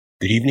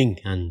Good evening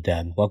and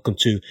welcome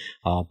to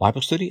our Bible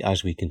study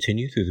as we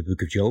continue through the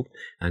book of Job.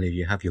 And if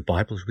you have your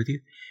Bibles with you,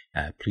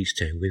 please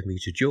turn with me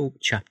to Job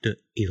chapter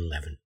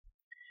 11.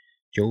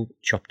 Job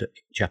chapter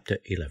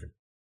 11.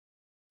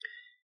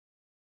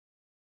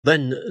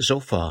 Then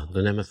Zophar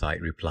the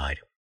Naamathite replied,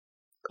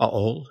 "Are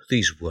all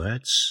these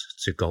words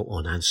to go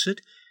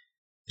unanswered?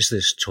 Is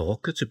this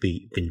talker to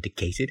be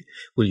vindicated?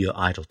 Will your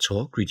idle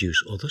talk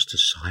reduce others to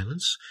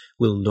silence?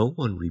 Will no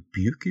one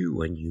rebuke you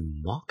when you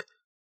mock?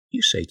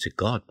 You say to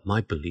God,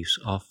 my beliefs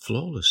are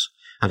flawless,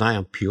 and I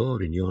am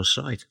pure in your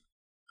sight.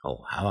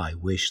 Oh, how I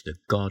wish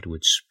that God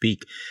would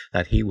speak,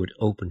 that he would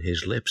open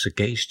his lips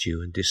against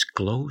you and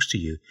disclose to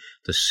you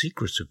the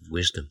secrets of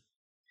wisdom,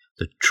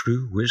 the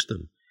true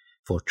wisdom,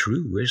 for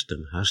true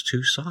wisdom has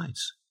two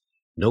sides.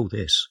 Know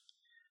this,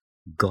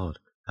 God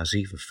has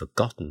even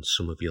forgotten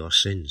some of your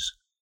sins.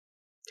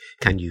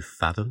 Can you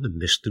fathom the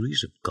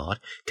mysteries of God?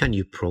 Can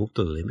you probe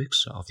the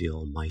limits of the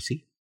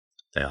Almighty?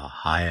 They are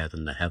higher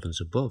than the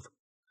heavens above.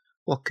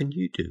 What can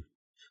you do?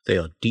 They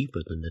are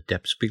deeper than the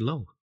depths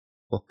below.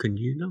 What can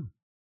you know?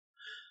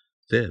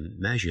 Their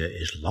measure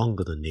is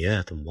longer than the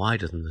earth and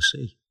wider than the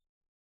sea.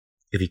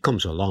 If he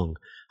comes along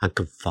and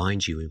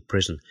confines you in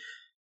prison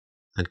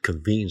and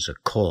convenes a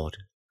court,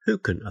 who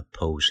can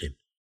oppose him?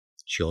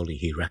 Surely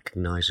he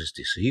recognizes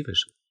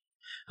deceivers.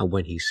 And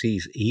when he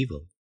sees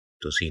evil,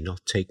 does he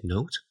not take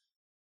note?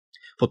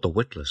 But the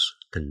witless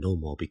can no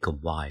more become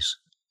wise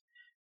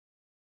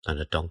than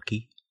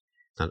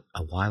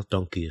a wild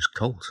donkey's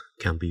colt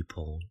can be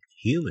born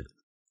human.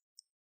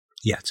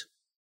 Yet,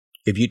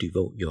 if you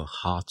devote your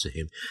heart to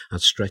him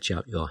and stretch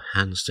out your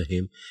hands to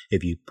him,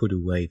 if you put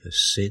away the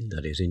sin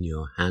that is in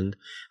your hand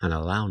and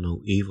allow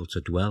no evil to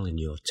dwell in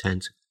your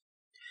tent,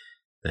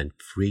 then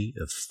free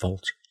of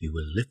fault you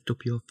will lift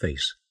up your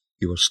face.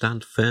 You will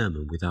stand firm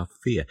and without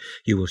fear.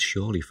 You will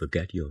surely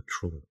forget your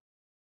trouble,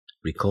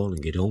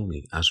 recalling it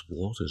only as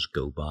waters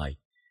go by.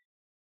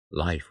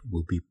 Life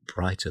will be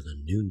brighter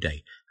than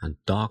noonday, and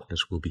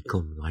darkness will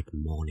become like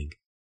morning.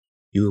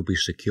 You will be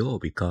secure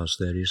because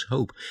there is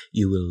hope.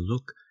 You will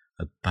look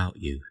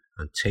about you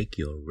and take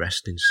your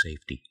rest in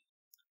safety.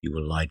 You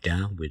will lie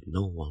down with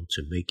no one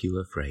to make you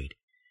afraid.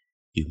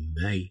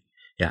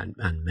 And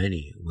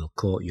many will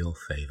court your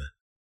favor.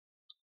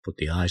 But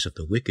the eyes of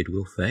the wicked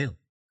will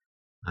fail,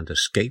 and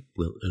escape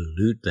will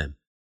elude them.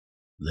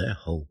 Their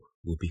hope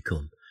will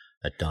become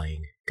a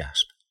dying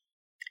gasp."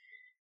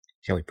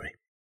 Shall we pray?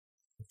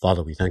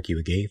 Father, we thank you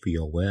again for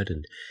your word,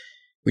 and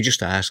we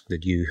just ask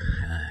that you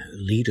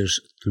lead us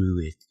through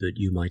it, that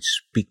you might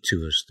speak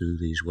to us through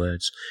these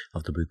words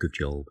of the book of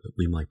Job, that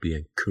we might be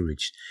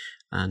encouraged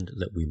and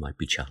that we might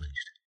be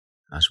challenged,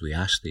 as we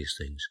ask these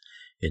things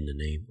in the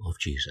name of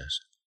Jesus.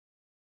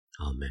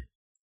 Amen.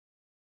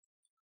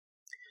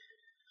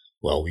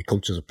 Well, we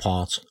come to the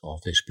part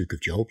of this book of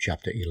Job,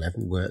 chapter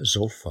 11, where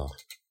Zophar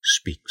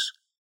speaks.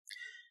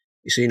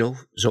 You see,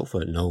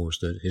 Zophar knows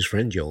that his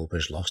friend Job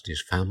has lost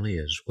his family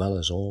as well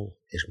as all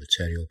his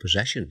material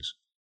possessions.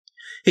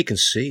 He can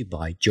see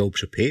by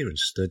Job's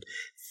appearance that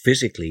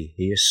physically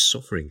he is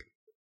suffering.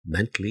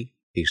 Mentally,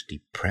 he's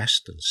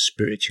depressed, and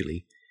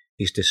spiritually,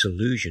 he's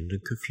disillusioned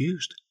and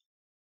confused.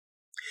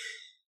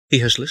 He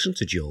has listened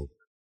to Job,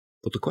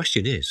 but the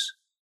question is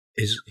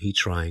he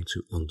trying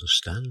to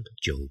understand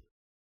Job?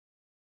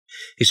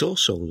 He's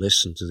also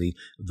listened to the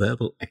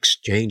verbal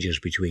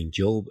exchanges between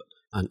Job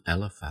and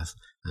Eliphaz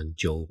and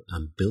Job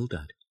and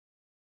Bildad.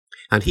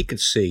 And he can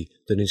see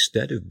that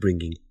instead of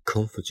bringing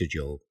comfort to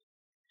Job,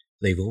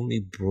 they've only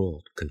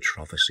brought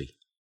controversy.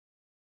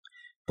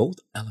 Both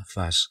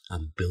Eliphaz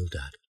and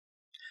Bildad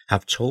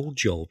have told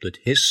Job that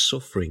his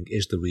suffering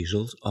is the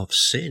result of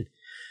sin,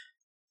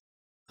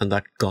 and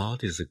that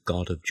God is a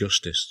God of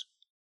justice.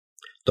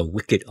 The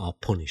wicked are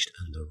punished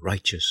and the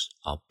righteous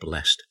are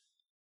blessed.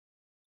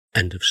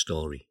 End of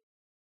story.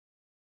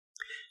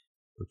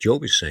 But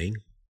Job is saying,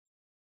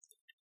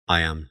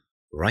 I am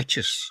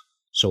righteous,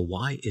 so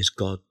why is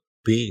God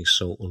being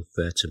so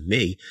unfair to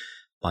me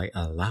by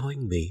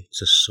allowing me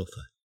to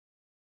suffer?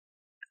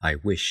 I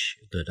wish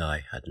that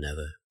I had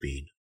never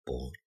been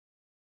born.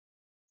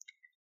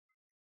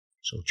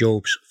 So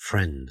Job's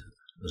friend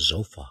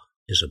Zophar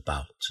is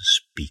about to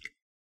speak.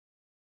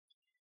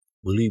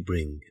 Will he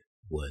bring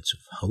words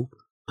of hope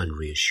and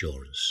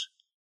reassurance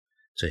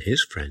to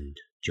his friend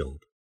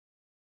Job?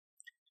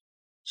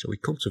 So we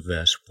come to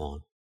verse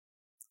 1.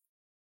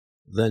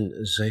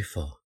 Then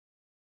Zophar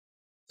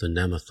the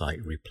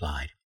Naamathite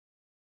replied.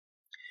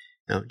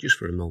 Now, just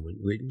for a moment,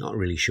 we're not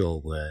really sure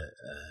where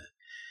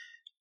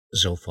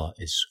Zophar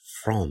is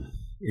from.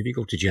 If you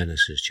go to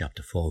Genesis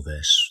chapter 4,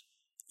 verse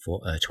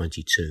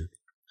 22,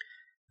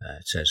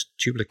 it says,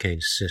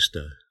 Tubal-Cain's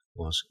sister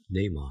was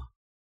Naamah.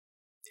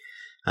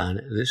 And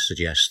this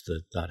suggests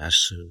that has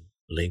some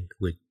link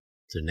with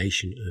the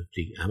nation of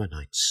the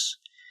Ammonites.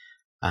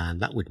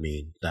 And that would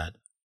mean that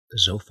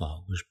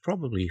Zophar was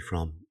probably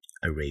from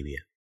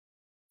Arabia.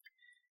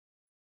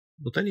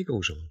 But then he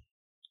goes on.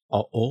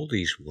 Are all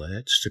these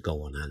words to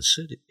go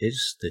unanswered?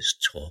 Is this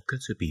talker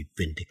to be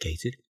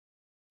vindicated?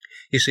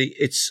 You see,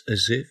 it's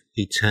as if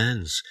he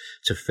turns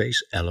to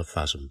face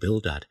Eliphaz and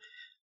Bildad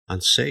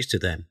and says to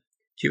them,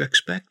 do you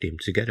expect him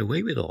to get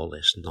away with all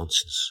this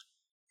nonsense?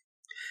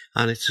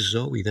 And it's as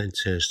though he then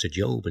turns to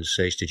Job and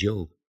says to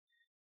Job,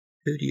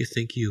 who do you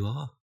think you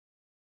are?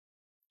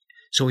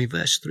 So in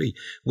verse 3,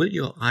 will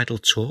your idle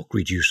talk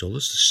reduce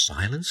others to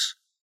silence?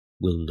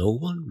 Will no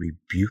one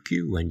rebuke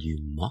you when you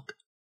mock?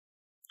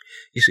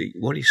 You see,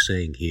 what he's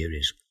saying here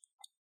is,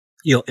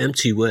 your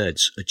empty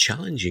words are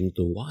challenging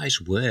the wise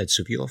words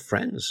of your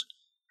friends.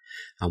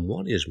 And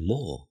what is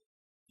more,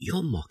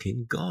 you're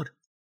mocking God.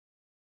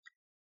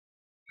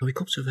 Now we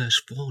come to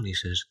verse 4 and he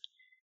says,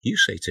 you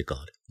say to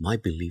God, my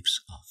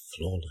beliefs are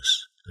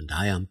flawless and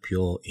I am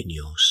pure in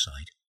your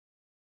sight.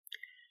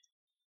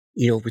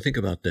 You know, if we think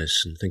about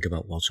this and think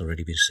about what's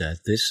already been said,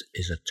 this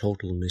is a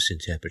total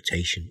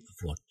misinterpretation of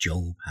what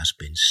Job has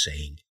been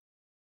saying.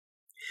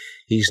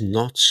 He's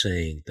not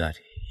saying that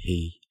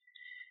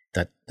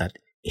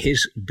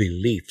his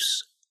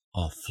beliefs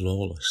are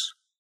flawless.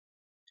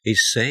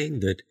 He's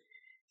saying that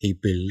he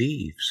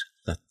believes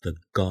that the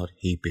God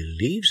he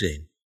believes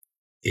in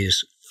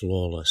is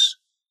flawless.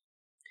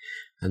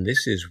 And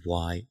this is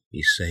why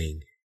he's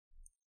saying,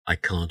 I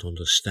can't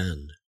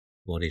understand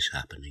what is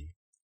happening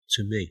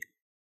to me.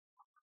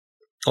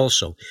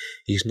 Also,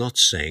 he's not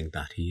saying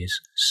that he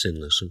is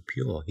sinless and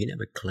pure. He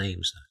never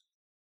claims that.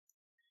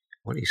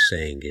 What he's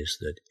saying is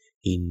that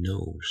he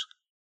knows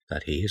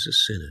that he is a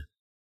sinner,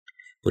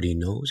 but he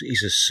knows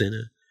he's a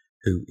sinner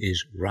who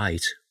is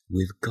right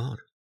with God.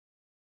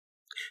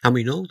 And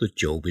we know that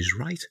Job is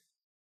right,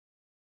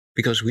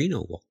 because we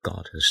know what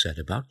God has said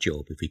about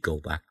Job. If we go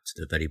back to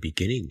the very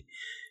beginning,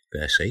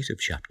 verse 8 of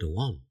chapter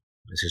 1,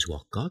 this is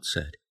what God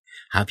said.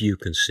 Have you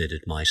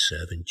considered my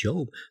servant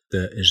Job?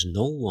 There is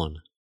no one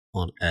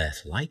on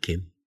earth like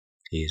him.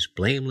 He is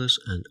blameless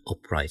and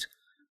upright,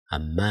 a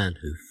man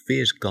who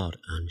fears God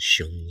and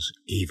shuns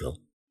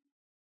evil.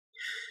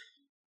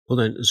 Well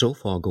then,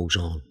 Zophar goes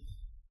on,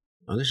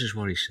 and this is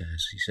what he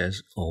says. He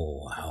says,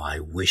 oh, how I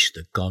wish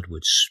that God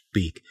would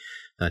speak,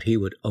 that he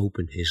would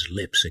open his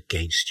lips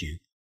against you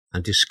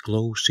and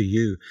disclose to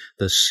you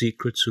the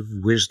secrets of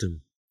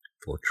wisdom,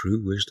 for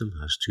true wisdom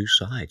has two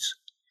sides.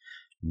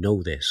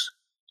 Know this,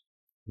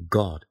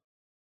 God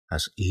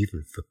has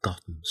even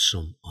forgotten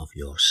some of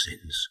your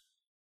sins.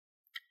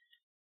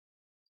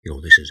 You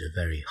know, this is a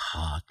very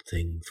hard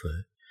thing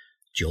for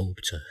Job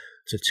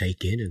to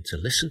take in and to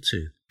listen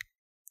to.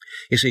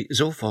 You see,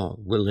 Zophar,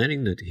 we're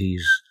learning that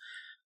he's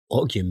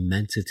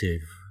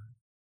argumentative,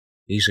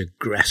 he's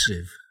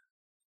aggressive,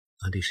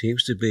 and he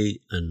seems to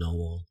be a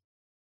know-all.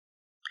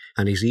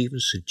 And he's even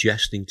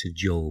suggesting to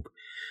Job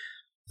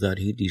that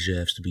he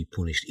deserves to be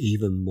punished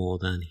even more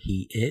than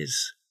he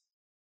is.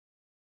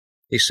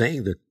 He's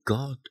saying that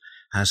God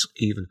has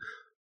even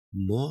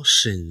more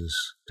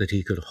sins that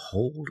he could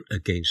hold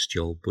against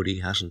Job, but he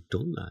hasn't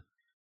done that.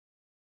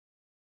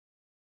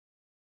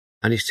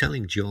 And he's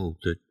telling Job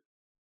that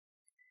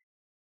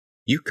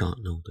you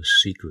can't know the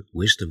secret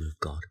wisdom of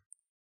God.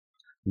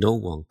 No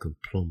one can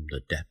plumb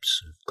the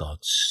depths of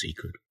God's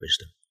secret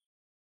wisdom.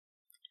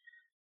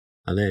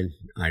 And then,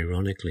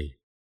 ironically,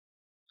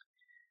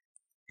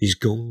 he's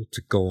going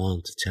to go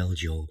on to tell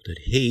Job that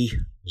he,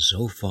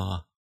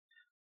 Zophar,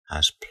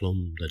 has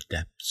plumbed the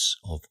depths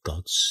of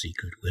God's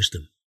secret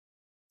wisdom,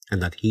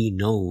 and that he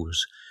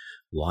knows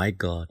why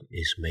God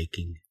is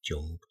making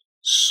Job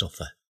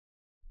suffer.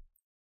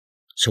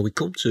 So we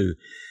come to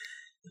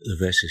the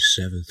verses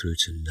 7 through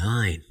to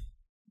 9,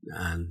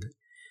 and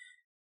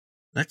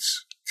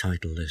let's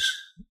title this,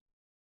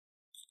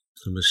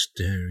 The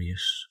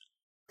Mysterious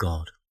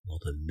God, or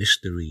The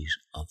Mysteries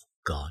of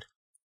God.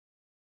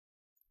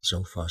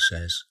 Zophar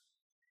says,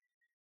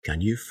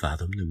 can you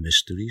fathom the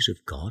mysteries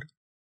of God?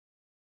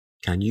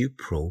 Can you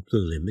probe the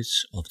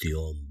limits of the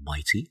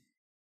Almighty?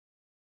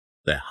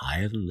 They're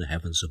higher than the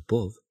heavens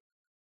above.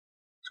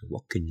 So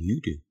what can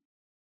you do?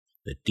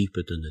 They're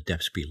deeper than the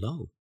depths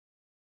below.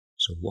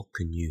 So what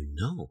can you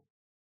know?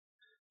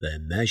 Their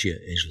measure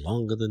is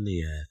longer than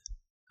the earth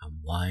and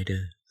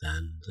wider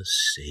than the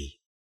sea.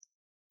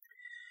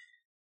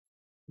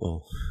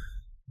 Well,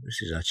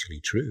 this is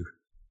actually true.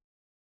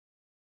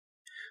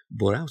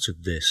 But out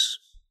of this,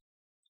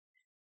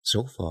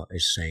 Zophar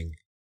is saying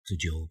to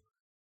Job,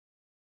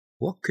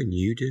 what can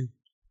you do?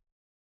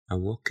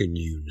 And what can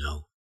you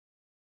know?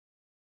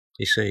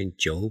 He's saying,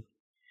 Job,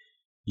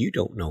 you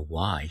don't know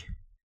why,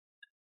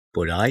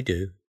 but I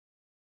do.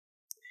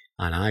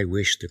 And I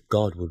wish that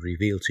God would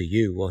reveal to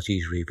you what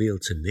he's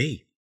revealed to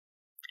me.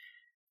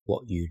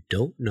 What you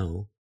don't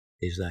know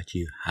is that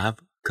you have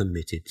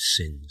committed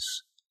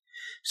sins.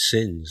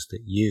 Sins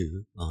that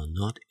you are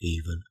not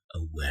even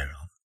aware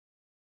of.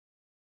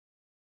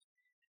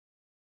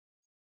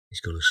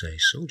 He's going to say,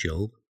 so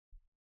Job,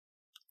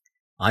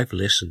 I've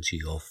listened to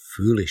your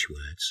foolish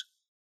words.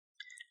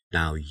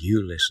 Now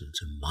you listen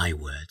to my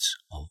words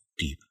of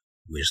deep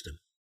wisdom.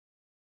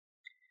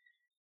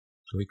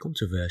 So we come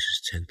to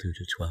verses 10 through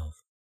to 12.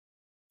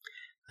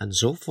 And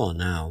Zophar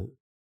now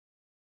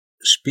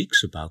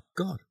speaks about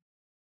God.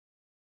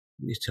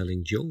 He's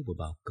telling Job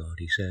about God.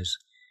 He says,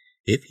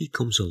 if he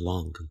comes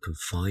along and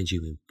confines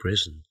you in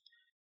prison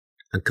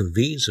and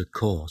convenes a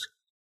court,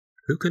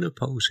 who can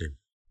oppose him?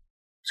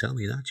 Tell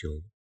me that,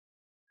 Job.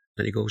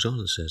 Then he goes on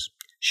and says,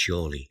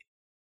 surely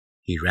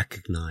he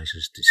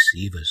recognizes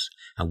deceivers,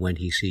 and when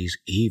he sees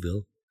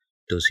evil,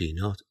 does he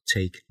not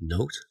take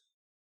note?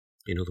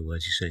 In other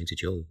words, he's saying to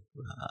Job,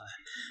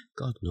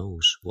 God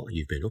knows what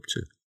you've been up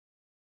to.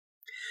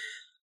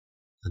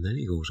 And then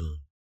he goes on,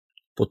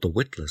 but the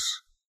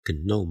witless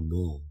can no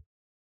more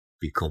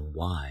become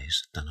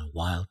wise than a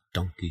wild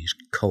donkey's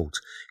coat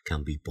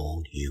can be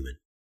born human.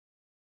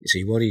 You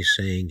see, what he's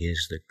saying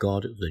is that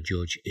God, the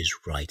judge, is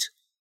right.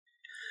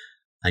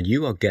 And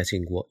you are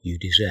getting what you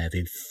deserve.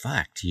 In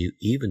fact, you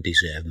even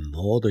deserve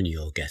more than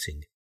you're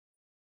getting,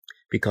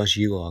 because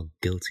you are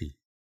guilty.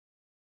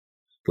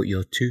 But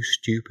you're too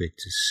stupid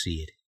to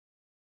see it.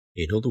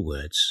 In other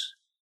words,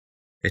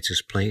 it's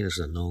as plain as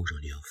the nose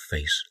on your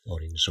face,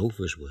 or in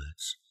Zophir's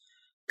words,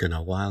 can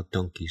a wild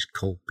donkey's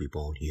coat be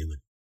born human?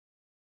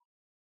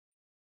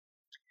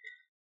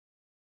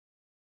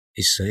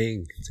 He's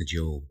saying to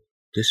Job,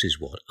 this is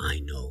what I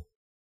know.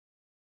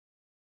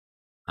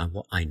 And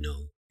what I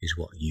know is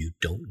what you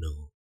don't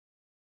know.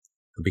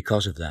 And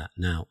because of that,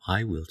 now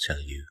I will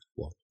tell you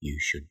what you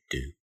should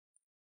do.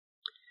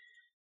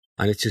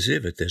 And it's as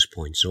if at this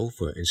point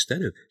Zophir,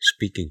 instead of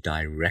speaking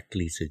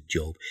directly to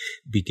Job,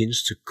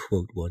 begins to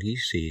quote what he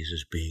sees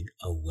as being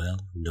a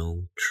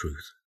well-known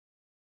truth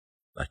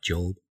that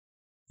Job,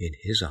 in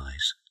his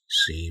eyes,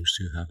 seems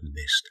to have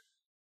missed.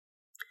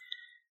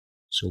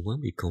 So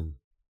when we come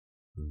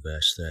from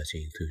verse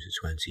 13 through to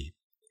 20,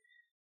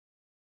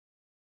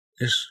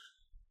 this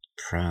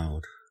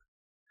proud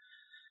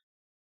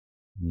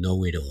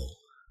know-it-all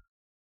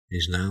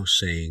is now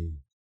saying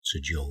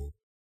to Job,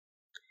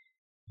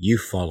 you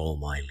follow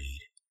my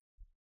lead.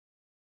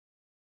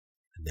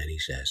 And then he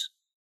says,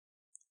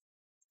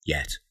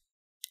 yet,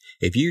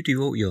 if you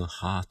devote your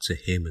heart to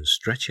him and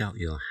stretch out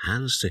your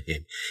hands to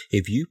him,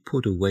 if you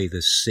put away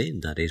the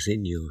sin that is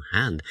in your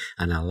hand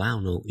and allow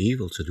no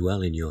evil to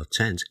dwell in your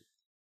tent,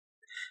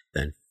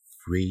 then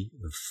free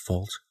of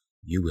fault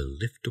you will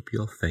lift up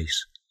your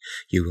face,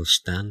 you will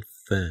stand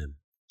firm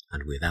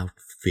and without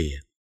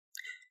fear.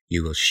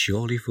 You will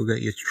surely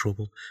forget your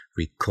trouble,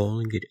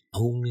 recalling it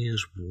only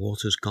as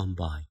waters gone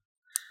by.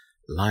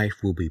 Life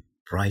will be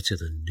brighter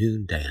than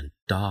noonday, and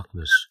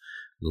darkness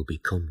will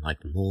become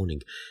like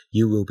morning.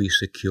 You will be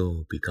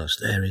secure because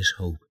there is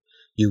hope.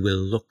 You will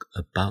look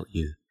about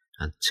you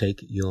and take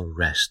your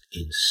rest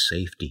in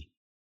safety.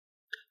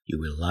 You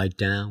will lie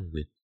down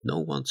with no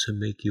one to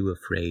make you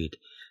afraid,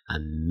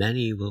 and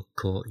many will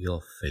court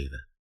your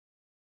favor.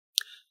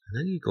 And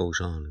then he goes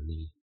on and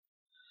he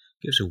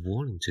gives a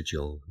warning to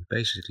Job and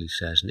basically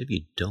says, and if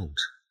you don't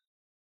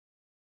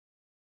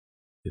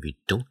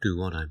do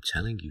what I'm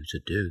telling you to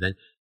do, then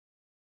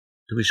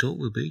the result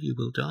will be you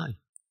will die.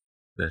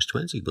 Verse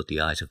 20, but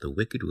the eyes of the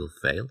wicked will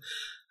fail,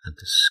 and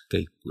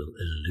escape will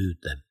elude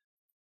them.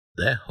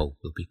 Their hope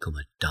will become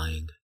a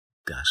dying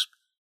gasp.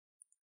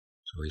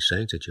 So he's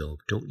saying to Job,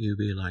 don't you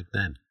be like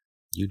them.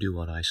 You do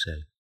what I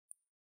say.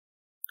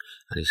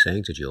 And he's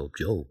saying to Job,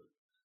 Job,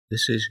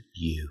 this is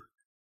you.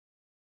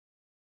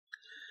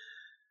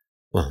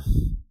 Well,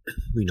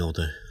 we know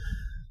that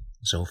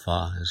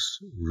Zophar has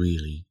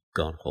really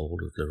got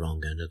hold of the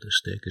wrong end of the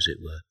stick, as it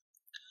were.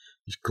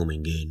 He's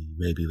coming in,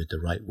 maybe with the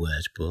right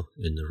words, but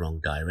in the wrong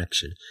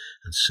direction,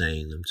 and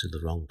saying them to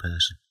the wrong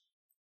person.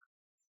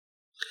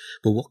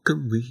 But what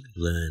can we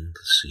learn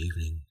this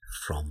evening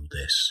from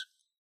this?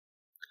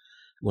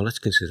 Well, let's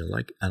consider,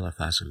 like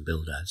Eliphaz and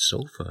Bildad,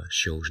 Zophar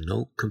shows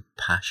no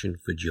compassion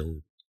for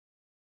Job.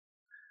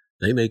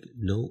 They make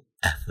no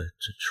effort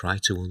to try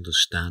to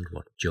understand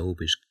what Job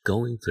is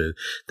going through.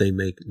 They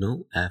make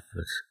no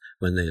effort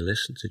when they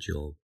listen to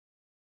Job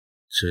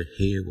to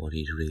hear what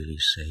he's really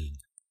saying.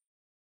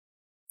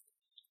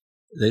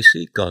 They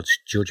see God's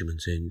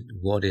judgment in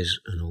what is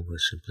an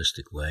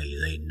oversimplistic way.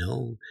 They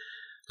know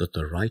that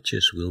the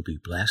righteous will be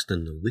blessed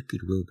and the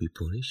wicked will be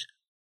punished.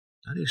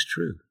 That is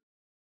true.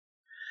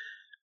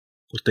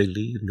 But they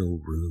leave no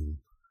room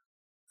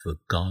for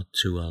God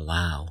to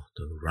allow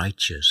the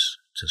righteous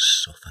to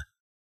suffer.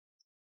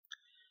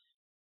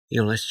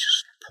 Let's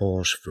just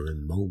pause for a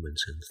moment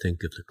and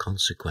think of the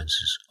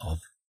consequences of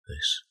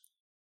this.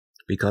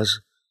 Because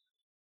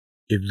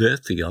if their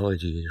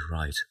theology is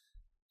right,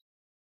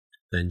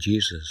 then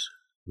Jesus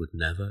would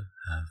never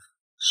have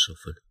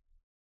suffered.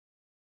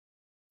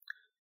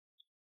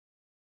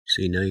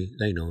 See,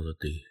 they know that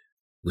the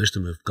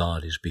wisdom of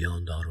God is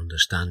beyond our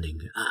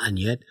understanding, and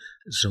yet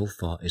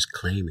Zophar is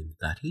claiming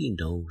that he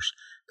knows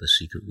the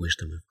secret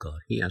wisdom of God.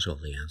 He has all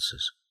the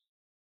answers.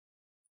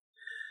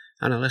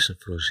 And a lesson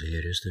for us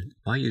here is that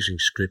by using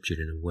Scripture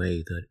in a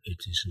way that it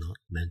is not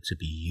meant to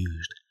be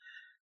used,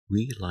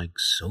 we, like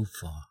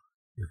Zophar,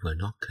 if we're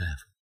not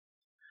careful,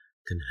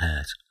 can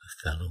hurt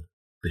a fellow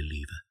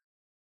believer.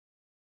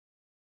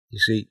 You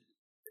see,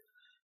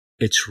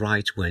 it's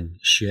right when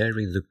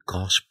sharing the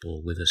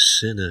gospel with a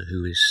sinner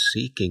who is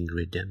seeking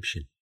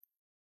redemption,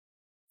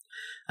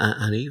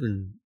 and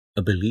even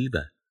a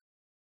believer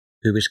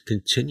who is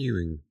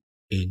continuing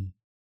in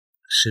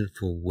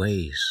sinful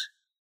ways.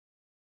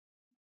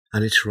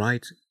 And it's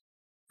right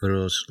for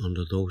us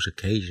under those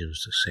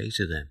occasions to say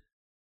to them,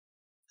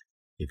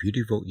 if you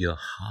devote your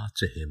heart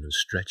to him and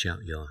stretch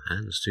out your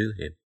hands to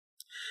him,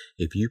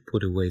 if you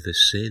put away the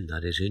sin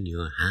that is in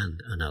your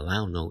hand and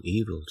allow no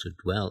evil to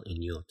dwell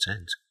in your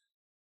tent,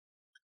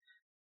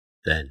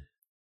 then,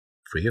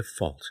 free of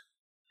fault,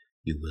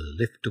 you will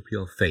lift up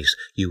your face,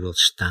 you will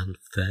stand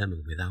firm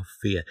and without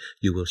fear,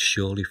 you will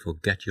surely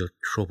forget your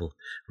trouble,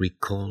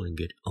 recalling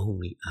it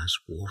only as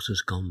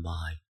waters gone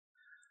by.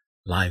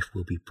 Life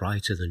will be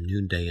brighter than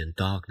noonday and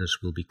darkness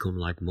will become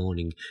like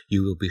morning.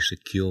 You will be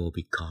secure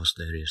because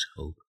there is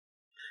hope.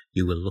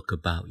 You will look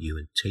about you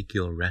and take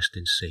your rest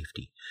in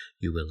safety.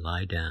 You will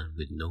lie down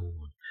with no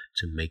one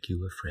to make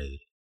you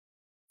afraid,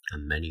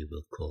 and many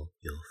will call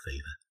your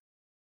favor.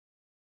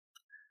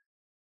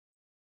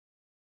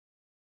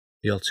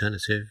 The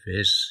alternative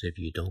is, if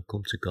you don't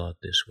come to God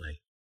this way,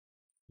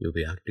 you'll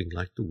be acting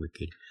like the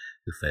wicked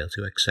who fail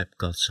to accept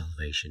God's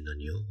salvation,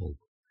 and your hope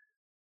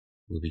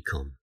will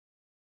become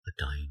a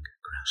dying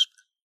grasp.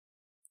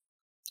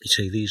 You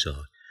see, these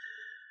are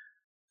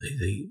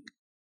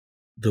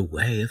the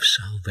way of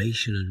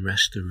salvation and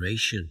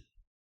restoration.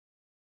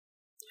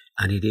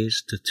 And it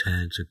is to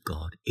turn to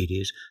God. It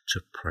is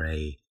to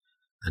pray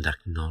and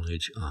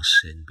acknowledge our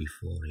sin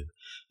before him.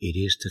 It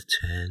is to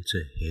turn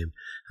to him,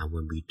 and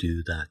when we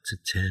do that, to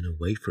turn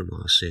away from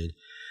our sin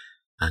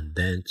and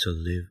then to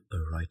live a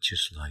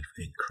righteous life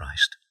in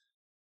Christ.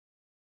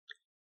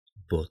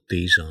 But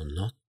these are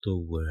not the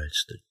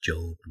words that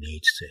Job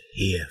needs to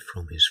hear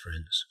from his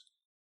friends.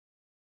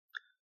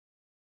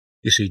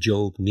 You see,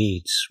 Job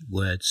needs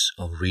words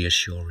of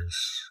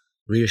reassurance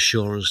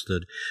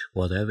that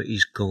whatever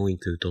he's going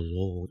through, the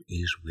Lord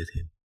is with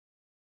him.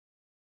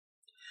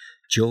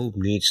 Job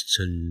needs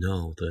to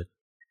know that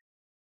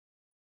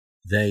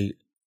they,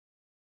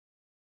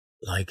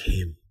 like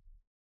him,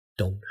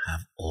 don't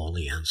have all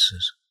the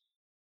answers.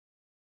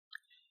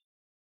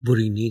 But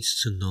he needs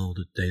to know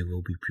that they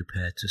will be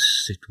prepared to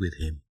sit with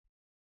him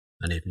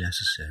and, if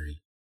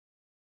necessary,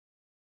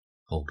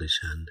 hold his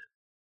hand.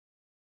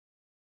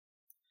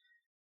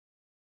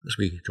 As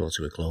we draw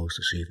to a close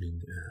this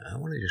evening, I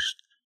want to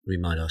just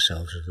remind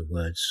ourselves of the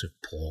words of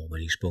Paul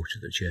when he spoke to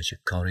the church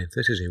at Corinth.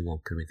 This is in 1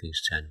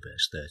 Corinthians 10,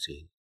 verse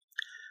 13.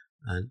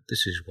 And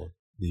this is what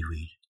we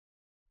read.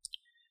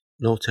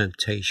 No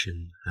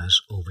temptation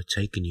has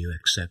overtaken you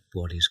except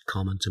what is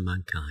common to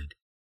mankind.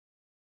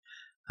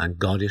 And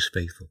God is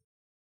faithful.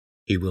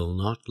 He will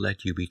not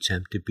let you be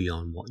tempted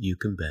beyond what you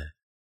can bear.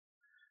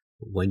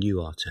 But when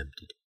you are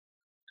tempted,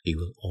 he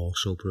will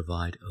also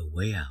provide a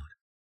way out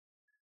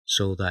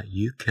so that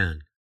you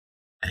can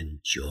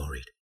endure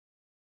it.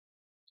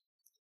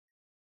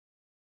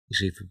 You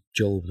see, for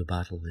Job, the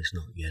battle is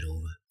not yet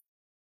over.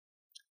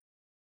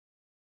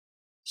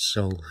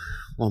 So,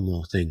 one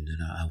more thing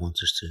that I want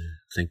us to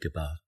think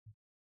about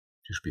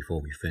just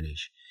before we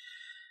finish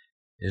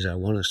is I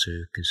want us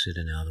to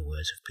consider now the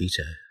words of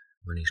Peter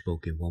when he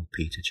spoke in 1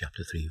 Peter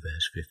chapter 3,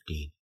 verse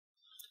 15.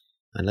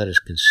 And let us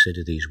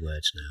consider these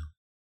words now.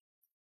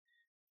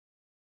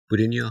 But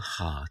in your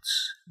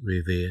hearts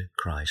revere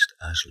Christ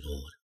as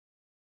Lord.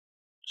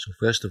 So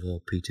first of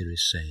all, Peter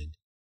is saying,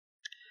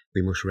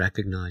 we must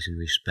recognize and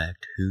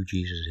respect who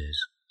Jesus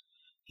is.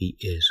 He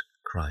is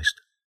Christ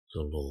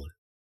the Lord.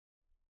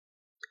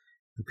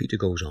 And Peter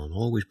goes on,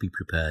 always be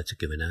prepared to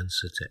give an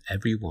answer to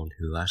everyone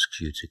who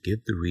asks you to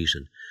give the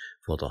reason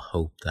for the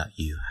hope that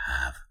you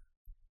have.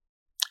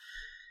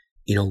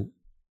 You know,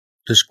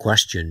 this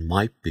question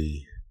might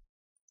be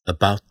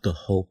about the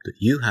hope that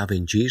you have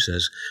in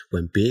Jesus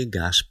when being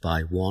asked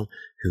by one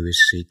who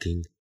is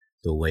seeking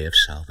the way of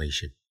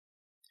salvation.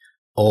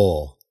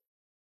 Or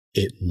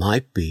it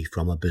might be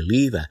from a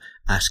believer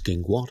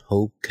asking what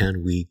hope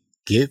can we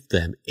give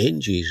them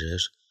in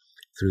Jesus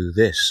through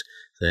this,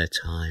 their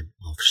time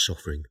of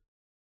suffering.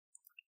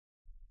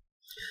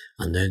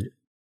 And then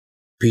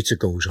Peter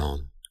goes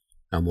on,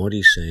 and what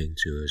he's saying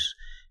to us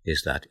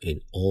is that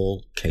in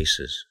all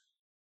cases,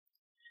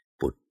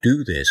 but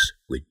do this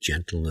with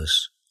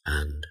gentleness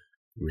and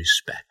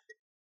respect.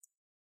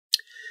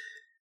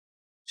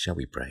 Shall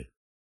we pray?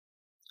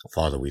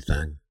 Father, we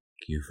thank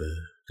you for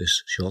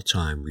this short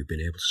time we've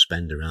been able to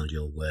spend around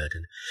your word,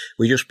 and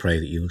we just pray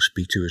that you will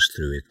speak to us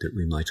through it, that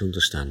we might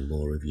understand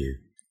more of you.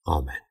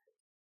 Amen.